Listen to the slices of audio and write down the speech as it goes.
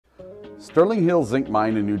Sterling Hill Zinc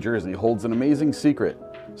Mine in New Jersey holds an amazing secret.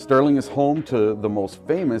 Sterling is home to the most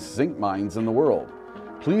famous zinc mines in the world.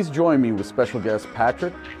 Please join me with special guests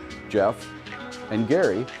Patrick, Jeff, and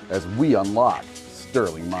Gary as we unlock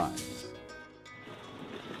Sterling Mines.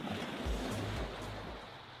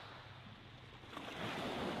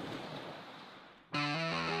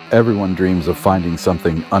 Everyone dreams of finding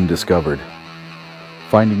something undiscovered,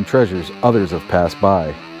 finding treasures others have passed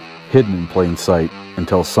by, hidden in plain sight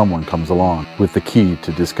until someone comes along with the key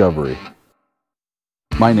to discovery.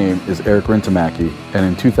 My name is Eric Rintamaki, and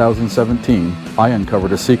in 2017, I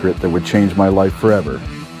uncovered a secret that would change my life forever: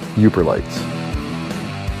 Uperlights.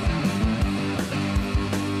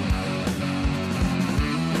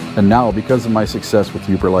 And now, because of my success with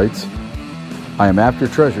Uperlights, I am after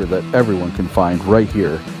treasure that everyone can find right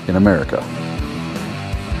here in America.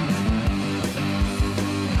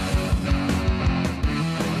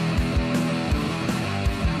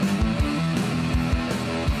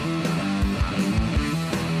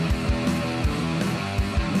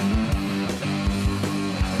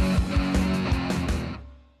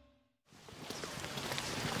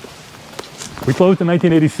 We closed in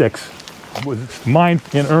 1986. It was mined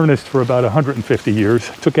in earnest for about 150 years.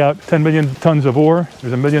 Took out 10 million tons of ore.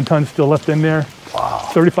 There's 1 million tons still left in there. Wow.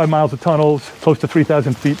 35 miles of tunnels, close to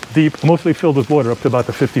 3,000 feet deep, mostly filled with water up to about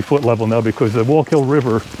the 50-foot level now, because the Wallkill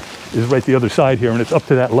River is right the other side here, and it's up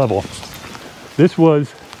to that level. This was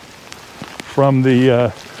from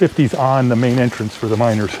the 50s on the main entrance for the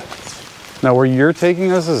miners. Now, where you're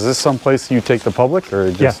taking us, is this someplace you take the public,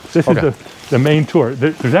 or just? Yeah, this is the main tour.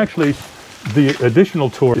 There's actually the additional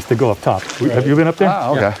tour is to go up top. Have you been up there? Ah,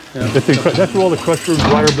 okay. Yeah. That's where all the crusher and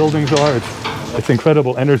dryer buildings are. It's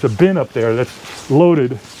incredible. And there's a bin up there that's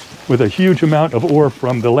loaded with a huge amount of ore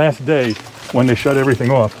from the last day when they shut everything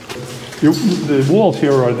off. The walls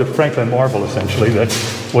here are the Franklin marble, essentially. That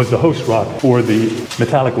was the host rock for the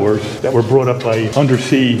metallic ores that were brought up by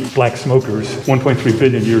undersea black smokers 1.3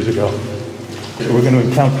 billion years ago. So we're going to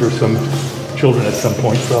encounter some children at some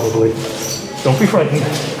point, probably. Don't be frightened.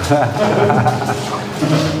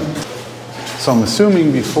 So I'm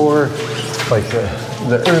assuming before, like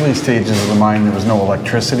the early stages of the mine, there was no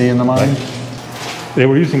electricity in the mine? Right. They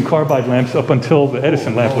were using carbide lamps up until the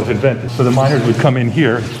Edison lamp was invented. So the miners would come in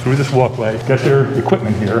here through this walkway, get their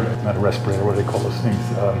equipment here, not a respirator, what do they call those things?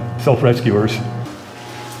 Self-rescuers.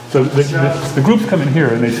 So the groups come in here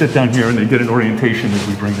and they sit down here and they get an orientation as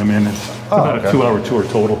we bring them in. It's about a 2-hour tour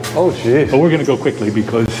total. Oh, geez. But we're going to go quickly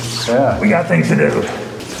because we got things to do.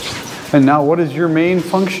 And now, what is your main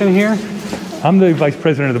function here? I'm the vice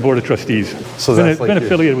president of the board of trustees. So I've been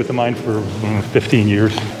affiliated with the mine for 15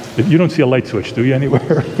 years. You don't see a light switch, do you,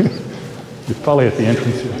 anywhere? It's probably at the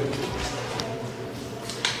entrance here.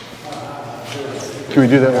 Can we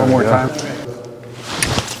do that one more time?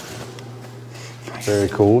 Very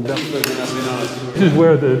cool. This is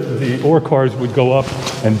where the ore cars would go up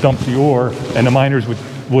and dump the ore, and the miners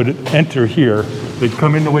would enter here. They'd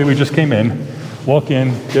come in the way we just came in, walk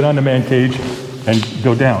in, get on the man cage, and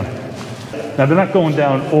go down. Now, they're not going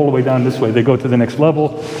down all the way down this way. They go to the next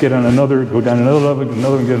level, get on another, go down another level,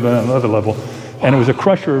 another, and get on another level. And it was a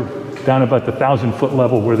crusher down about the 1,000-foot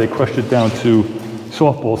level where they crushed it down to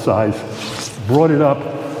softball size, brought it up,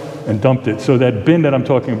 and dumped it. So that bin that I'm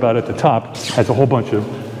talking about at the top has a whole bunch of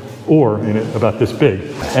ore in it, about this big.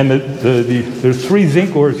 And there's 3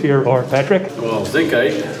 zinc ores here are, Patrick? Well,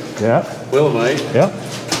 zincite. Yeah. Willemite. Yeah.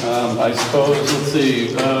 I suppose, let's see,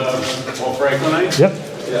 franklinite? Yep.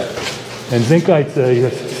 Yeah. And zincite's a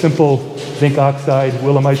simple zinc oxide,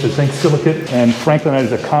 willemite's a zinc silicate, and franklinite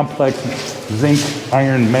is a complex zinc,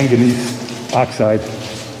 iron, manganese oxide.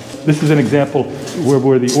 This is an example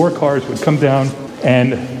where the ore cars would come down,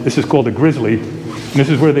 and this is called a grizzly, and this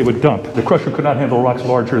is where they would dump. The crusher could not handle rocks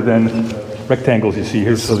larger than rectangles you see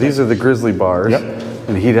here. So these are the grizzly bars, yep.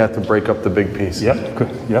 And he'd have to break up the big pieces. Yep.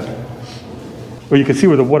 Well, you can see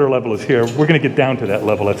where the water level is here. We're going to get down to that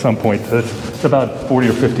level at some point. It's about 40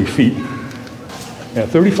 or 50 feet. Yeah,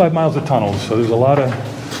 35 miles of tunnels, so there's a lot of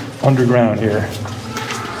underground here.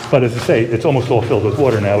 But as I say, it's almost all filled with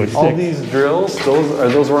water now. It's all these drills, are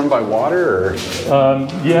those run by water, or?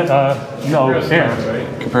 No,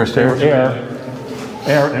 air. Compressed air?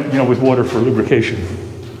 Air, and with water for lubrication.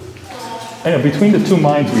 And between the 2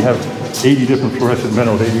 mines, we have 80 different fluorescent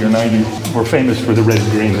minerals, 80 or 90. We're famous for the red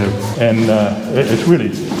and green there, and it's really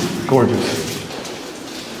gorgeous.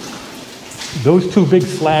 Those 2 big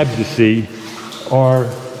slabs you see are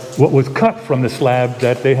what was cut from the slab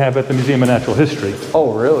that they have at the Museum of Natural History.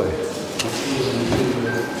 Oh, really?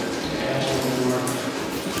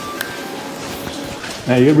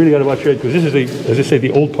 Now you really got to watch your head because this is, as I say,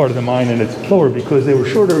 the old part of the mine, and it's lower because they were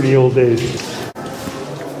shorter in the old days.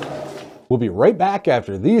 We'll be right back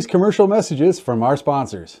after these commercial messages from our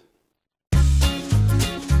sponsors.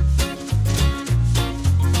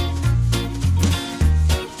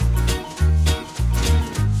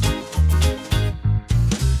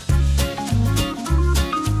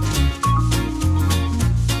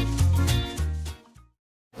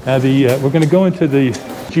 We're going to go into the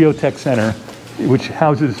Geotech Center, which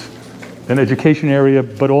houses an education area,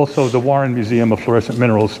 but also the Warren Museum of Fluorescent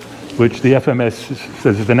Minerals, which the FMS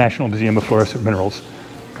says is the National Museum of Fluorescent Minerals.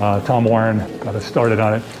 Tom Warren got us started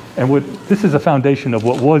on it. And this is a foundation of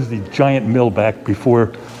what was the giant mill back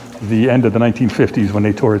before the end of the 1950s when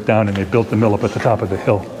they tore it down and they built the mill up at the top of the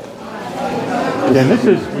hill. And this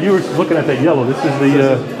is, you were looking at that yellow, this is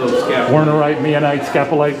the Wernerite, Meonite,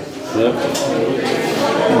 Scapolite. Yep.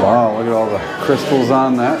 Wow, look at all the crystals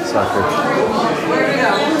on that sucker.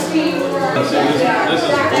 This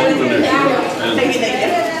is gold veneer, and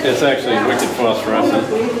it's actually wicked phosphorescent.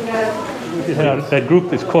 That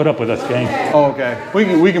group is caught up with us, gang. Oh, okay.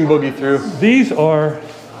 We can boogie through. These are,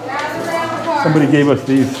 somebody gave us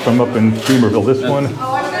these from up in Beamerville, this one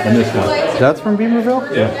and this one. That's from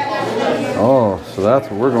Beamerville? Yeah. Oh, so that's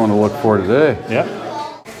what we're going to look for today.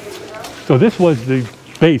 Yeah. So this was the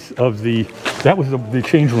base of that was the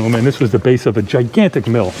change room, and this was the base of a gigantic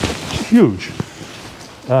mill. Huge.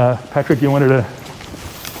 Patrick, you wanted to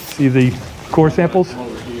see the core samples?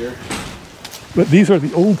 Over here. But these are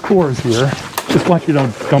the old cores here. Just watch you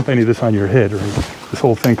don't dump any of this on your head, or this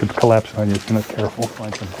whole thing could collapse on you. If you're not careful.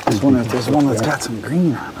 Find some. There's one that's got some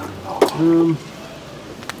green on it.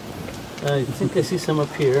 I think I see some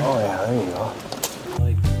up here. Oh yeah, there you go.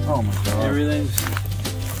 Like, Oh my god. everything's,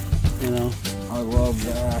 you know. I love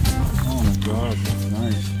that. Oh my god, that's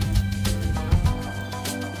nice.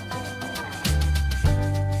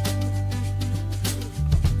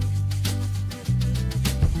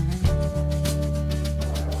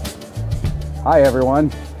 Hi everyone.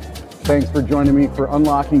 Thanks for joining me for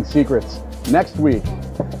Unlocking Secrets. Next week,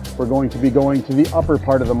 we're going to be going to the upper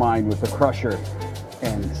part of the mine with the crusher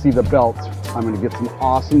and see the belt. I'm going to get some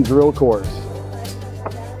awesome drill cores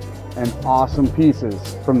and awesome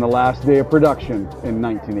pieces from the last day of production in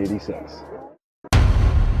 1986.